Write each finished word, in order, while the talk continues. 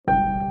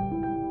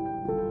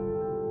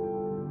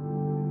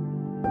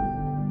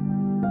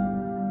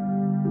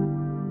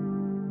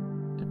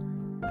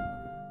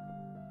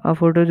ఆ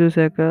ఫోటో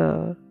చూసాక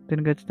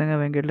దీన్ని ఖచ్చితంగా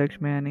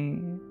వెంకటలక్ష్మి అని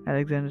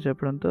అలెగ్జాండర్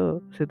చెప్పడంతో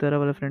సితార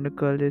వాళ్ళ ఫ్రెండ్కి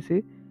కాల్ చేసి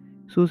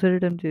సూసైడ్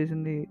అటెంప్ట్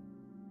చేసింది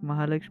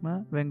మహాలక్ష్మ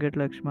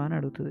వెంకటలక్ష్మ అని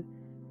అడుగుతుంది.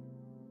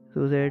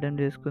 సూసైడ్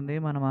అటెంప్ట్ చేసుకుంది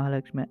మన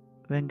మహాలక్ష్మి.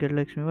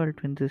 వెంకటలక్ష్మి వాళ్ళ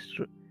ట్విన్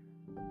సిస్టర్.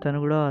 తను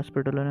కూడా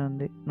హాస్పిటల్లోనే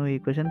ఉంది. నువ్వు ఈ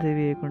క్వశ్చన్స్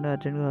ఏవి వేయకుండా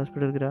అర్జెంట్గా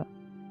హాస్పిటల్కి రా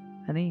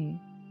అని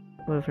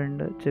వాళ్ళ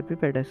ఫ్రెండ్ చెప్పి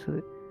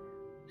పెట్టేస్తుంది.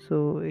 సో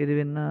ఇది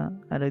విన్న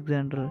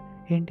అలెగ్జాండర్,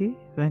 ఏంటి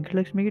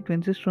వెంకటలక్ష్మికి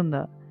ట్విన్ సిస్టర్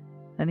ఉందా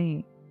అని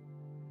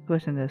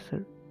క్వశ్చన్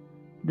చేస్తాడు.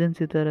 దెన్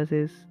సితారా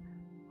సేస్,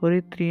 ఒరే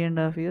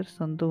 3.5 years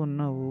తనతో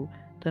ఉన్నావు,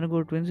 తనకు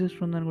ట్విన్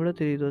సిస్టర్ ఉందని కూడా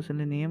తెలియదు, అసలు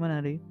నేను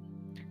ఏమనాలి,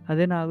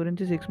 అదే నా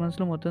గురించి 6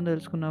 monthsలో మొత్తం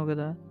తెలుసుకున్నావు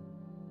కదా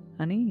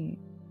అని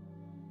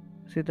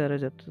సితారా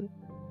చెప్తుంది.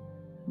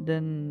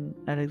 దెన్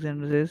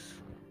అలెగ్జాండర్ సేస్,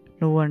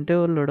 నువ్వంటే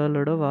ఓ లొడ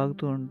లొడ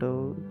వాగుతూ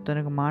ఉంటావు,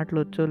 తనకు మాటలు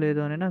వచ్చో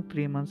లేదో అని నాకు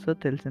 3 monthsతో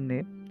తెలిసింది,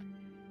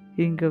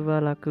 ఇంకా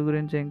వాళ్ళ అక్క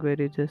గురించి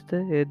ఎంక్వైరీ చేస్తే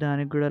ఏ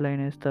దానికి కూడా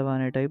లైన్ వేస్తావా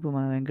అనే టైపు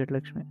మన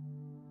వెంకటలక్ష్మి.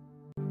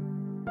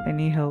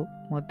 ఎనీహౌ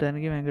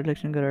మొత్తానికి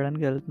వెంకటలక్ష్మి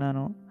కలవడానికి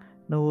వెళ్తున్నాను,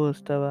 నువ్వు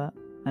వస్తావా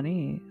అని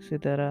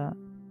సితారా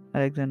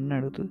అలెగ్జాండర్ని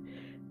అడుగుతుంది.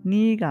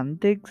 నీకు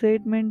అంత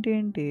ఎక్సైట్మెంట్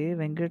ఏంటి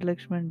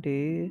వెంకటలక్ష్మి అంటే,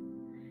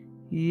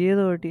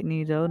 ఏదో ఒకటి నీ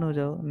చావు నువ్వు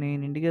చావు,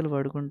 నేను ఇంటికి వెళ్ళి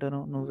పడుకుంటాను,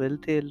 నువ్వు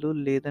వెళ్తే వెళ్ళు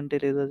లేదంటే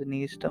లేదు, అది నీ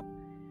ఇష్టం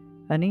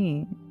అని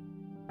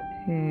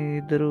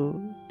ఇద్దరు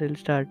దిల్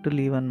స్టార్ట్ టు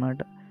లీవ్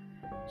అనమాట.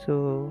 సో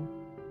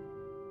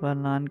వాళ్ళ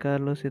నాన్న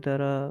కార్లో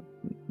సితారా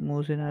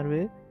moves in her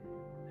way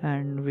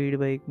and వీడి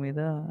బైక్ మీద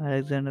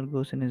Alexander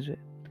goes in his way.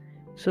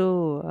 So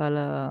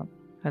అలా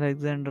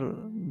అలెగ్జాండర్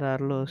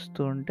దారిలో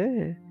వస్తూ ఉంటే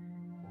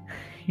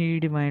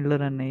వీడి మైండ్లో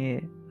రన్ అయ్యే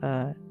ఆ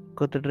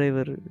కొత్త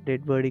డ్రైవర్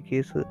డెడ్ బాడీ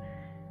కేసు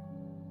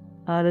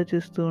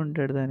ఆలోచిస్తూ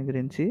ఉంటాడు దాని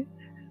గురించి.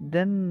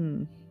 దెన్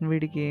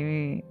వీడికి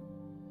ఏమి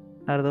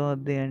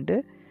అర్థమవుద్ది అంటే,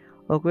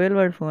 ఒకవేళ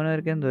వాడి ఫోన్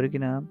ఎవరికైనా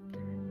దొరికినా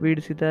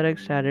వీడు సితారాకి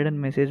స్టార్టెడ్ అని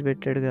మెసేజ్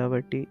పెట్టాడు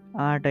కాబట్టి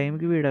ఆ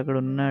టైంకి వీడు అక్కడ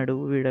ఉన్నాడు,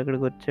 వీడు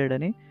అక్కడికి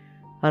వచ్చాడని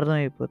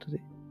అర్థమైపోతుంది.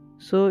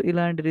 సో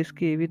ఇలాంటి రిస్క్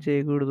ఏవి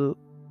చేయకూడదు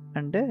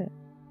అంటే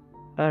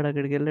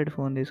ఆడక్కడికి వెళ్ళాడు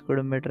ఫోన్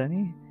తీసుకోవడం బెటర్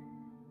అని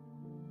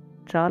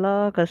చాలా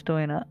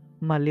కష్టమైన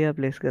మళ్ళీ ఆ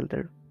ప్లేస్కి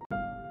వెళ్తాడు.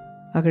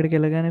 అక్కడికి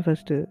వెళ్ళగానే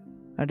ఫస్ట్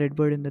ఆ డెడ్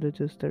బాడీ ఇందులో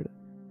చూస్తాడు.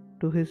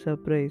 టు హిస్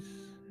సర్ప్రైజ్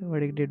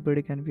వాడికి డెడ్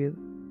బాడీ కనిపించదు.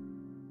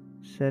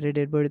 సరే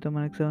డెడ్ బాడీతో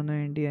మనకు సంబంధం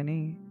ఏంటి అని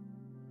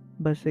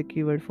బస్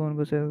ఎక్కి వాడి ఫోన్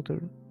కోసం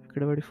ఎదుగుతాడు.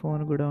 అక్కడ వాడి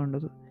ఫోన్ కూడా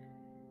ఉండదు.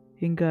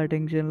 ఇంకా ఆ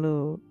టెన్షన్లో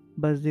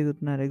బస్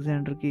దిగుతున్న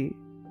అలెగ్జాండర్కి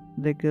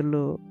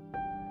దగ్గరలో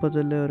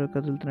పొదల్లో ఎవరో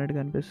కదులుతున్నట్టు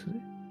కనిపిస్తుంది.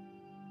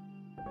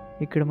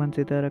 ఇక్కడ మన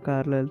సితార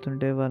కార్లో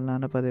వెళ్తుంటే వాళ్ళ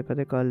నాన్న పదే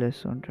పదే కాల్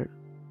చేస్తూ ఉంటాడు.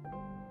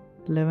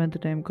 11th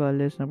టైం కాల్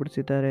చేసినప్పుడు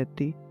సితార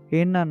ఎత్తి,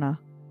 ఏం నాన్న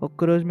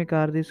ఒక్కరోజు మీ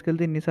కార్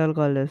తీసుకెళ్తే ఇన్నిసార్లు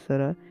కాల్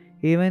చేస్తారా,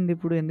 ఏమైంది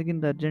ఇప్పుడు, ఎందుకు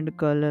ఇంత అర్జెంట్గా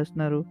కాల్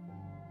చేస్తున్నారు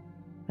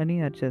అని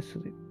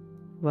అరిచేస్తుంది.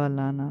 వాళ్ళ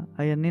నాన్న,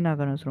 అవన్నీ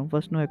నాకు అనవసరం,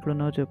 ఫస్ట్ నువ్వు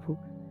ఎక్కడున్నావో చెప్పు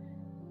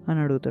అని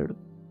అడుగుతాడు.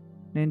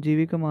 నేను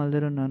జీవిక మాల్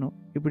దగ్గర ఉన్నాను,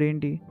 ఇప్పుడు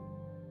ఏంటి.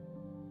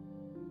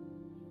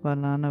 వాళ్ళ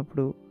నాన్న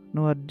అప్పుడు,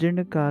 నువ్వు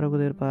అర్జెంట్గా కార్ ఒక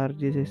దగ్గర పార్క్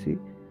చేసేసి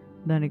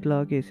దానికి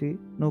లాక్ వేసి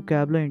నువ్వు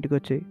క్యాబ్లో ఇంటికి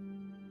వచ్చాయి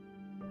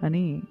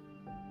అని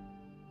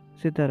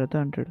సితారతో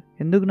అంటాడు.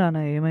 ఎందుకు నాన్న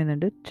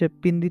ఏమైందంటే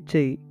చెప్పింది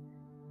చెయ్యి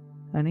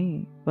అని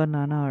వాళ్ళ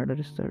నాన్న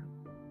ఆర్డర్ ఇస్తాడు.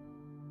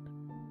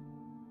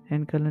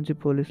 వెనకాల నుంచి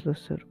పోలీసులు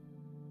వస్తారు.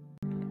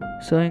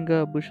 సో ఇంకా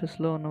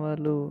బుషెస్లో ఉన్న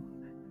వాళ్ళు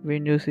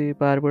వీడిని చూసి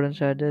పారిపోవడం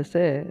స్టార్ట్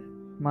చేస్తే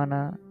మన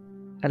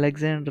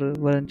అలెగ్జాండర్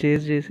వాళ్ళని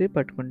చేజ్ చేసి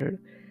పట్టుకుంటాడు.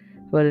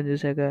 వాళ్ళని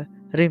చూశాక,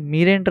 అరే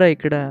మీరేంట్రా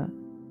ఇక్కడ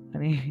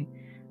అని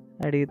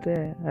అడిగితే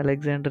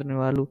అలెగ్జాండర్ని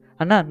వాళ్ళు,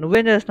 అన్న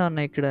నువ్వేం చేస్తున్నావు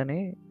అన్న ఇక్కడ అని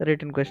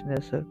రిటర్న్ క్వశ్చన్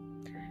చేస్తారు.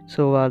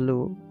 సో వాళ్ళు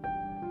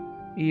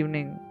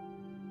ఈవినింగ్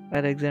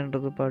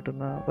అలెగ్జాండర్తో పాటు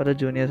ఉన్న వాళ్ళ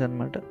జూనియర్స్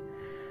అనమాట.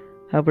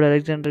 అప్పుడు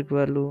అలెగ్జాండర్కి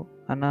వాళ్ళు,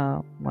 అన్న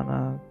మన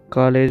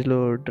కాలేజ్లో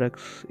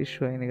డ్రగ్స్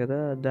ఇష్యూ అయింది కదా,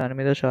 దాని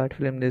మీద షార్ట్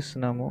ఫిలిం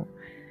తీస్తున్నాము,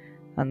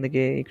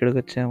 అందుకే ఇక్కడికి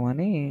వచ్చాము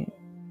అని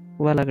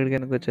వాళ్ళు అక్కడికి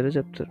ఎందుకు వచ్చారో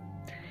చెప్తారు.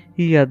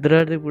 ఈ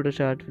అర్ధరాత్రి ఇప్పుడు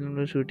షార్ట్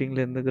ఫిల్మ్లో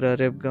షూటింగ్లు ఎందుకురా,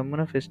 రేపు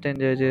గమ్మున ఫెస్ట్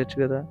ఎంజాయ్ చేయొచ్చు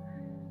కదా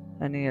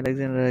అని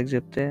అలెగ్జాండర్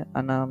చెప్తే,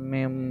 అన్న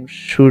మేము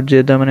షూట్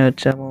చేద్దామని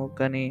వచ్చాము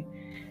కానీ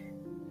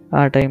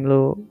ఆ టైంలో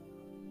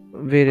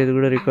వేరేది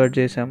కూడా రికార్డ్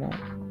చేసాము,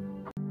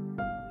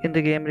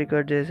 ఇంతకేం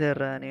రికార్డ్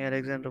చేశారా అని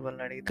అలెగ్జాండర్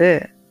వాళ్ళని అడిగితే,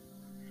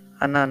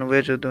 అన్న నువ్వే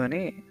చూద్దు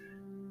అని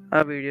ఆ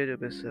వీడియో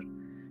చూపిస్తారు.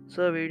 సో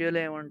ఆ వీడియోలో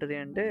ఏముంటుంది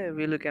అంటే,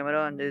 వీళ్ళు కెమెరా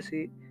ఆన్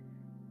చేసి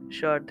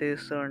షార్ట్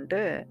తీస్తూ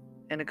ఉంటే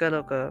వెనకాల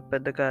ఒక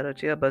పెద్ద కార్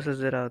వచ్చి ఆ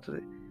బస్సెస్ దగ్గర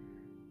అవుతుంది.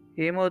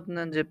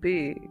 ఏమవుతుందని చెప్పి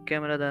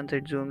కెమెరా దాని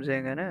సైడ్ జూమ్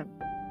చేయగానే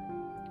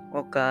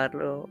ఒక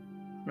కార్లో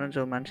నుంచి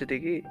ఒక మనిషి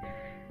దిగి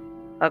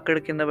అక్కడ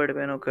కింద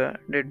పడిపోయిన ఒక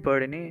డెడ్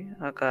బాడీని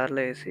ఆ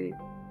కార్లో వేసి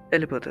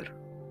వెళ్ళిపోతారు.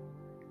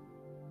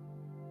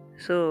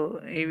 సో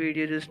ఈ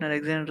వీడియో చూసిన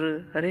అలెగ్జాండర్,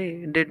 అరే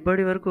డెడ్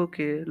బాడీ వరకు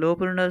ఓకే,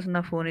 లోపల ఉండాల్సిన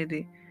నా ఫోన్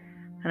ఇది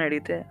అని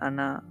అడిగితే,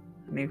 అన్న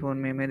నీ ఫోన్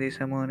మేమే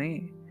తీసాము అని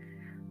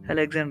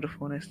అలెగ్జాండర్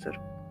ఫోన్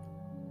ఇస్తారు.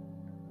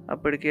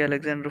 అప్పటికి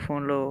అలెగ్జాండర్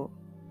ఫోన్లో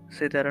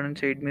సితార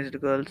నుంచి 8 మిస్డ్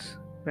కాల్స్,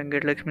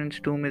 వెంకటలక్ష్మి నుంచి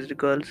 2 మిస్డ్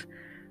కాల్స్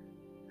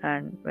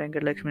అండ్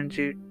వెంకటలక్ష్మి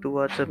నుంచి 2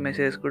 వాట్సాప్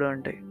మెసేజెస్ కూడా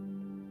ఉంటాయి.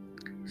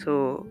 So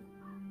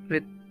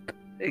with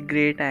a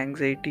great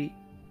anxiety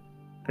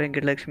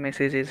Venkatalakshmi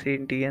message చేసి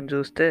ఏంటి అని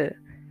చూస్తే,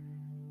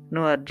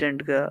 నువ్వు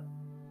అర్జెంటుగా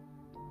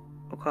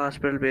ఒక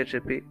హాస్పిటల్ పేరు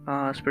చెప్పి ఆ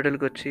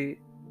హాస్పిటల్కి వచ్చి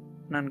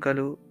నన్ను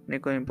కలువు,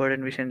 నీకు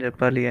ఇంపార్టెంట్ విషయం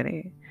చెప్పాలి అని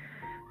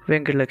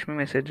వెంకటలక్ష్మి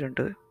మెసేజ్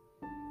ఉంటుంది.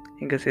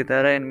 ఇంకా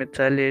సితార 8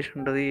 సార్లు చేసి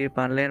ఉంటుంది, ఏ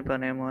పని లేని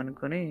పనేమో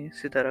అనుకుని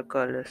సితారకు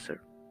కాల్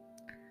చేస్తాడు.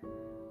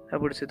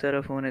 అప్పుడు సితార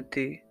ఫోన్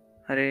ఎత్తి,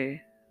 అరే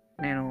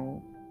నేను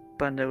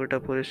పంజాగుట్ట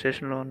పోలీస్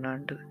స్టేషన్లో ఉన్నా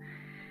అంటుంది.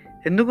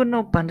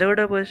 ఎందుకున్నావు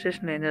పంజాగుట్ట పోలీస్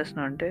స్టేషన్లో ఏం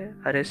చేస్తున్నావు అంటే,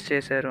 అరెస్ట్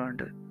చేశారు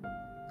అంటుంది.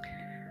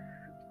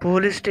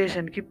 పోలీస్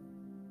స్టేషన్కి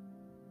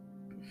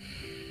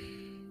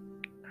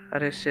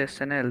అరెస్ట్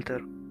చేస్తేనే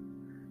వెళ్తారు,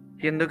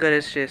 ఎందుకు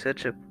అరెస్ట్ చేశారు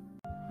చెప్పు.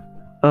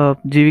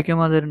 జీవికే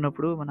మాదిరి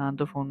ఉన్నప్పుడు మా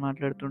నాన్నతో ఫోన్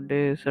మాట్లాడుతుంటే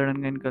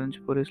సడన్గా వెనకాల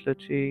నుంచి పోలీసులు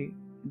వచ్చి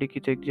డిక్కీ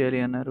చెక్ చేయాలి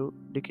అన్నారు.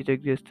 డిక్కీ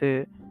చెక్ చేస్తే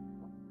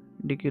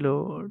డిక్కీలో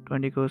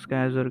 20 crores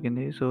క్యాష్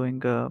దొరికింది. సో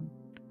ఇంకా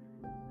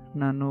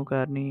నన్ను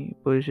కార్ని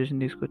పోలీస్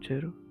స్టేషన్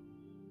తీసుకొచ్చారు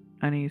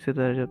అని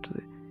సితార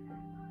చెప్తుంది.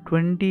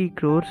 20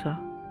 crores?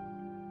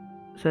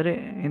 సరే,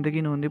 ఇంతకీ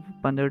నువ్వు ఉంది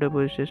పంజాగుట్ట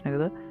పోలీస్ స్టేషన్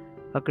కదా,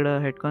 అక్కడ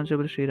హెడ్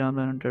కానిస్టేబుల్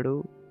శ్రీరాములు అని ఉంటాడు,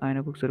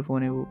 ఆయనకు ఒకసారి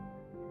ఫోన్ ఇవ్వు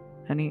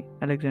అని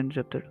అలెగ్జాండర్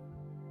చెప్తాడు.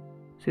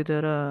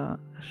 సితార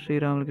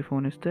శ్రీరాములకి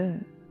ఫోన్ ఇస్తే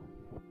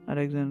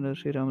అలెగ్జాండర్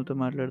శ్రీరాములతో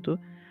మాట్లాడుతూ,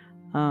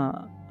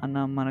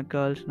 అన్న మనకు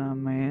కావాల్సిన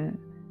అమ్మాయి,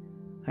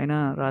 అయినా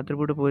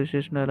రాత్రిపూట పోలీస్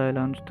స్టేషన్లో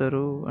ఎలా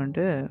ఉంచుతారు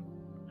అంటే,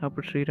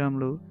 అప్పుడు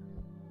శ్రీరాములు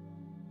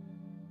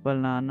వాళ్ళ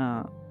నాన్న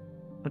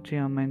వచ్చి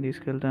ఆ అమ్మాయిని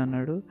తీసుకెళ్తా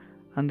అన్నాడు,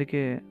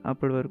 అందుకే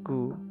అప్పటి వరకు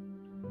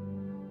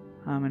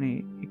ఆమెని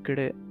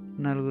ఇక్కడే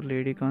 4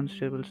 లేడీ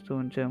కానిస్టేబుల్స్తో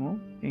ఉంచాము,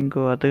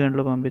 ఇంకో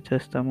అర్ధగంటలో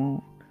పంపించేస్తాము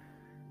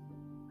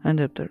అని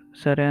చెప్తాడు.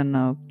 సరే అన్న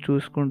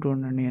చూసుకుంటూ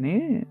ఉండండి అని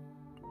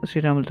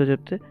శ్రీరాములతో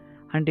చెప్తే,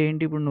 అంటే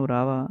ఏంటి ఇప్పుడు నువ్వు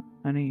రావా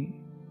అని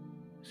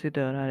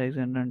సితార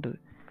అలెగ్జాండర్ అంటుంది.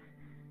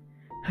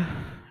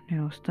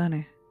 నేను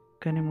వస్తానే,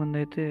 కానీ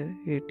ముందైతే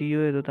ఏ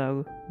టీయో ఏదో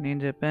తాగు, నేను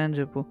చెప్పానని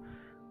చెప్పు,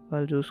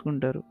 వాళ్ళు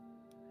చూసుకుంటారు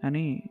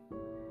అని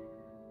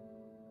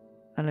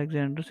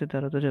అలెగ్జాండర్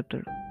సితారతో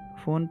చెప్తాడు.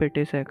 ఫోన్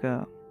పెట్టేశాక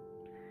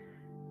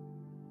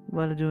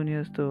వాళ్ళ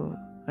జూనియర్స్తో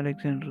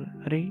అలెగ్జాండర్,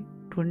 అరే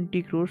 20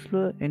 crores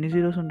ఎన్ని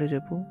జీరోస్ ఉంటాయి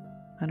చెప్పు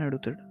అని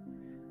అడుగుతాడు.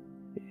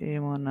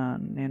 ఏమో అన్న,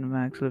 నేను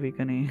మ్యాథ్స్లో వీక్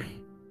అని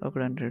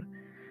ఒకడు అంటాడు.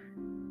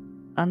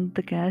 అంత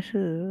క్యాష్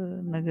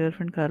నా గర్ల్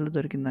ఫ్రెండ్ కార్లో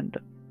దొరికిందంట.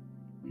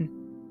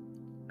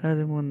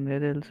 అది ముందే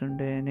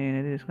తెలుసుంటే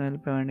నేనే తీసుకుని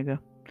వెళ్ళిపోయాడిగా,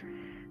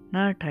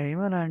 నా టైం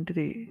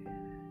అలాంటిది.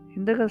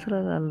 ఇంతకు అసలు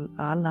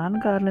వాళ్ళ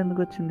నాన్న కార్లో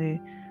ఎందుకు వచ్చింది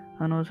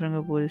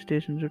అనవసరంగా పోలీస్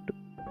స్టేషన్ చుట్టూ?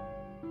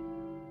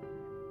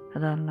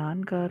 అది వాళ్ళ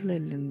నాన్న కార్లో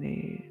వెళ్ళింది.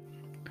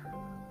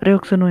 అరే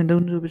ఒకసారి నువ్వు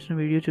ఇంతకు చూపించిన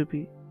వీడియో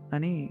చూపి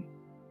అని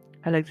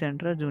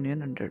అలెగ్జాండర్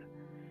జూనియర్ అంటాడు.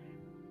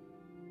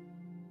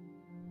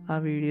 ఆ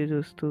వీడియో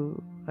చూస్తూ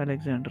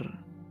అలెగ్జాండర్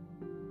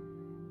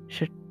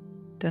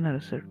షట్ అని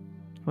అరుస్తాడు.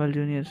 వాళ్ళ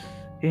జూనియర్స్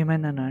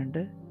ఏమైందన్నా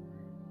అంటే,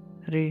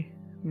 అరే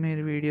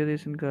మీరు వీడియో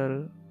తీసిన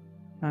కారు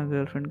నా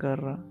గర్ల్ ఫ్రెండ్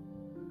కారు రా